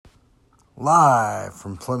Live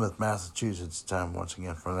from Plymouth, Massachusetts. Time once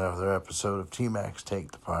again for another episode of TMAC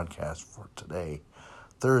Take the podcast for today,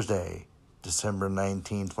 Thursday, December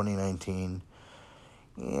 19, 2019.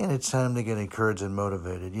 And it's time to get encouraged and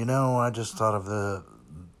motivated. I just thought of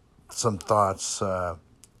some thoughts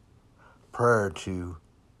prior to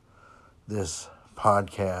this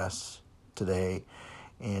podcast today.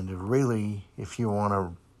 And really, if you want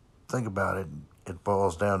to think about it, it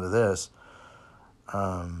boils down to this.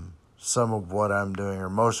 Some of what I'm doing, or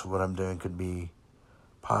most of what I'm doing, could be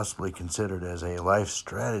possibly considered as a life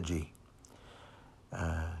strategy.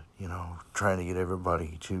 Trying to get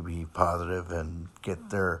everybody to be positive and get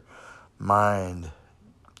their mind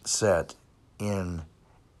set in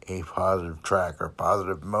a positive track or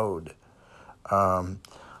positive mode.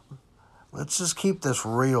 Let's just keep this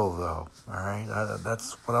real, though, all right?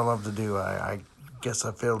 That's what I love to do. I guess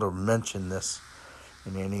I failed to mention this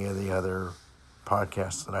in any of the other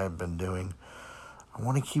podcasts that I've been doing. I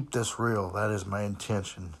want to keep this real. That is my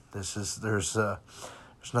intention. There's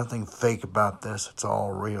nothing fake about this. It's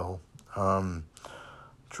all real.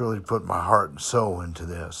 Truly put my heart and soul into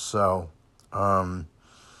this. So, I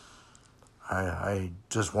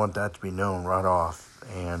just want that to be known right off.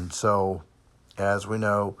 And so, as we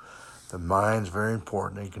know, the mind's very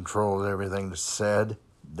important. It controls everything that's said,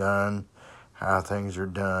 done, how things are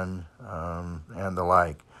done, and the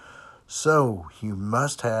like. So, you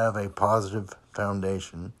must have a positive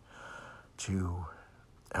foundation to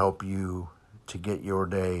help you to get your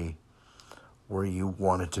day where you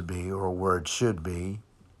want it to be or where it should be.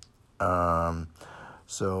 You're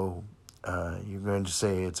going to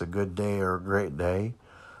say it's a good day or a great day.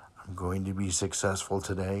 I'm going to be successful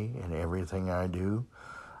today in everything I do.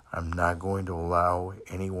 I'm not going to allow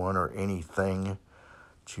anyone or anything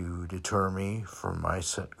to deter me from my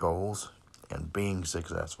set goals and being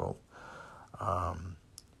successful.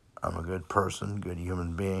 I'm a good person, good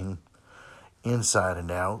human being, inside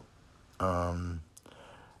and out.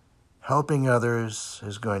 Helping others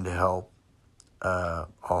is going to help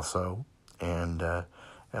also, and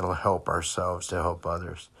it'll help ourselves to help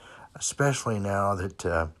others, especially now that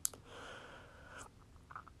the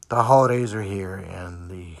holidays are here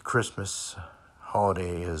and the Christmas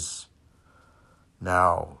holiday is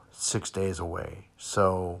now 6 days away.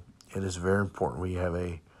 So it is very important we have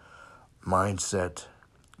a mindset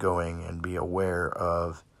going and be aware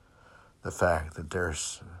of the fact that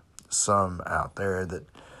there's some out there that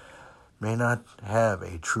may not have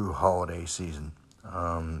a true holiday season.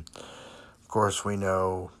 Of course, we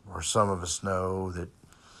know, or some of us know, that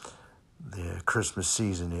the Christmas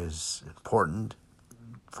season is important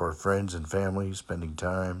for friends and family, spending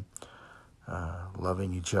time,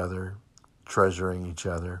 loving each other, treasuring each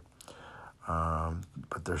other.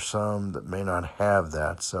 But there's some that may not have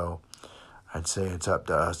that, so I'd say it's up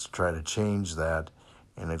to us to try to change that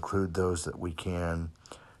and include those that we can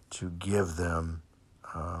to give them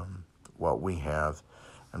what we have.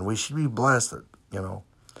 And we should be blessed that,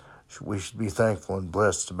 we should be thankful and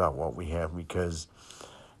blessed about what we have, because,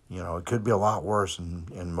 it could be a lot worse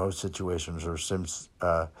in most situations, or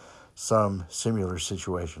some similar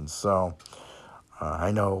situations. So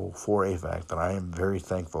I know for a fact that I am very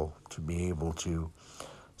thankful to be able to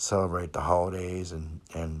celebrate the holidays and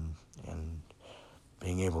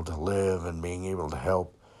being able to live and being able to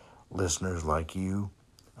help listeners like you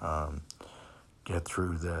get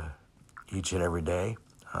through each and every day.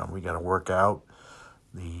 We got to work out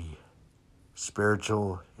the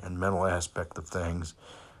spiritual and mental aspect of things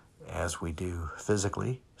as we do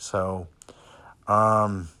physically. So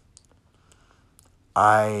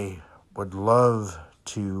I would love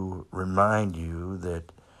to remind you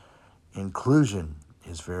that inclusion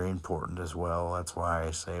is very important as well. That's why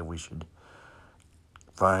I say we should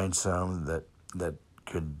find some that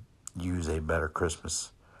could use a better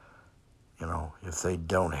Christmas, if they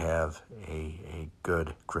don't have a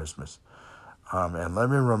good Christmas. And let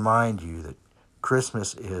me remind you that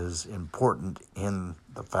Christmas is important in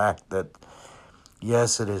the fact that,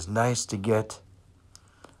 yes, it is nice to get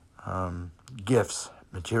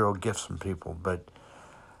material gifts from people, but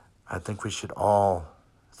I think we should all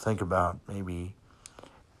think about maybe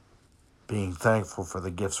being thankful for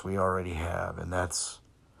the gifts we already have, and that's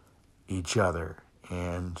each other,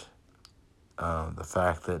 and the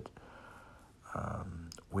fact that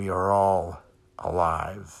we are all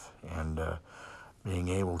alive and being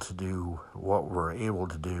able to do what we're able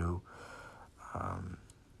to do.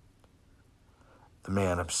 The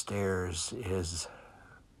man upstairs is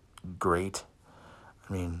great.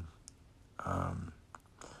 I mean, I'm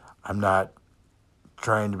not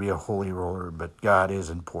trying to be a holy roller, but God is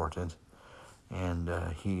important, and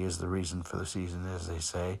He is the reason for the season, as they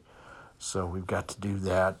say. So we've got to do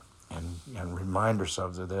that and remind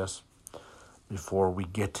ourselves of this before we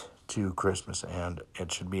get to Christmas. And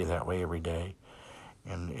it should be that way every day.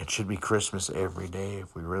 And it should be Christmas every day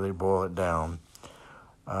if we really boil it down.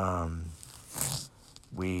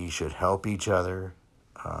 We should help each other,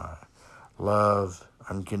 love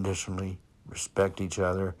unconditionally, respect each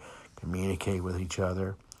other, communicate with each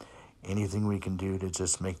other. Anything we can do to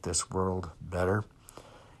just make this world better.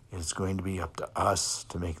 It's going to be up to us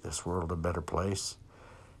to make this world a better place,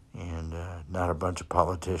 and not a bunch of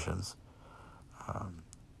politicians.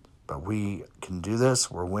 But we can do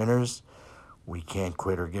this. We're winners. We can't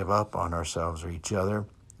quit or give up on ourselves or each other.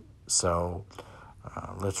 So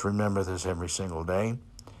let's remember this every single day.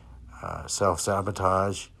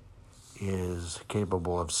 Self-sabotage is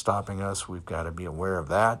capable of stopping us. We've got to be aware of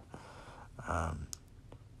that.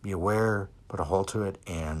 Be aware, put a halt to it,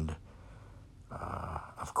 and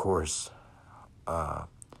of course,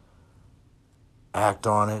 act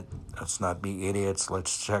on it. Let's not be idiots.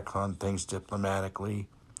 Let's check on things diplomatically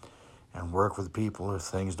and work with people if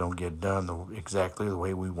things don't get done exactly the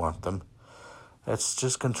way we want them. Let's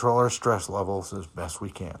just control our stress levels as best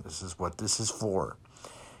we can. This is what this is for.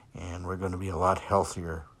 And we're going to be a lot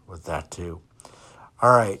healthier with that too.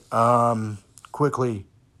 All right. Quickly,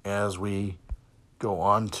 as we go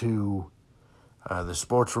on to the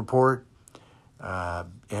sports report,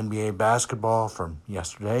 NBA basketball from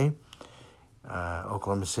yesterday.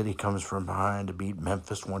 Oklahoma City comes from behind to beat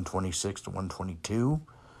Memphis 126-122.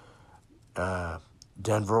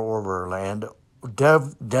 Denver over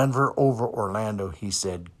Orlando, he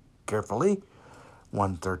said carefully,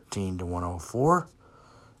 113-104.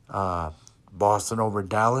 Boston over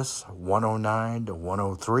Dallas,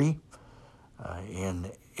 109-103.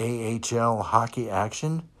 In AHL hockey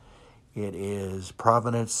action, it is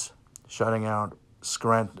Providence shutting out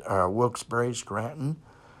Wilkes-Barre Scranton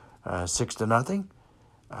 6-0.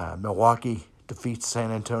 Milwaukee defeats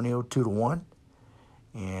San Antonio 2-1.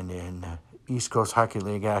 And in East Coast Hockey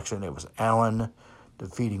League action, it was Allen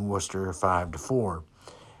defeating Worcester 5-4.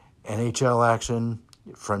 NHL action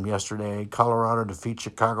from yesterday, Colorado defeats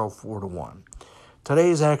Chicago 4-1.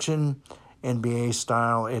 Today's action, NBA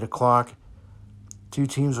style, 8 o'clock. Two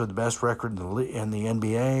teams with the best record in the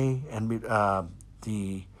NBA, and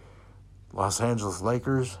the Los Angeles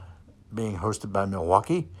Lakers being hosted by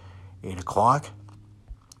Milwaukee, 8 o'clock.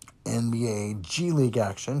 NBA G League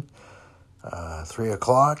action, 3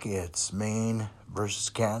 o'clock. It's Maine versus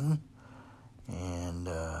Canton. And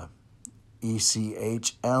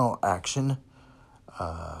ECHL action,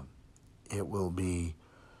 it will be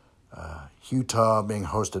Utah being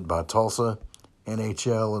hosted by Tulsa.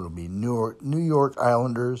 NHL, it'll be New York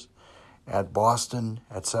Islanders at Boston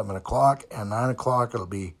at 7 o'clock. And 9 o'clock, it'll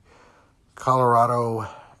be Carolina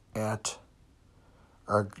at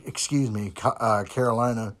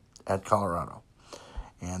Colorado.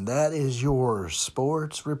 And that is your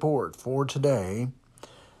sports report for today.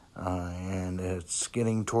 And it's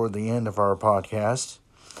getting toward the end of our podcast.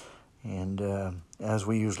 And as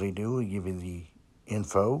we usually do, we give you the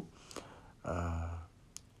info.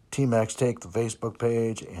 TMAC Take, the Facebook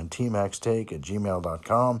page, and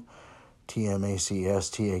tmaxtake@gmail.com.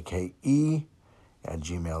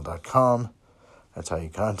 TMACSTAKE@gmail.com. That's how you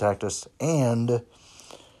contact us. And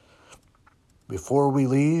before we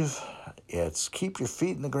leave, it's keep your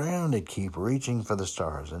feet in the ground and keep reaching for the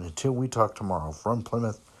stars. And until we talk tomorrow from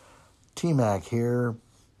Plymouth, TMAC here.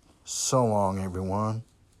 So long, everyone.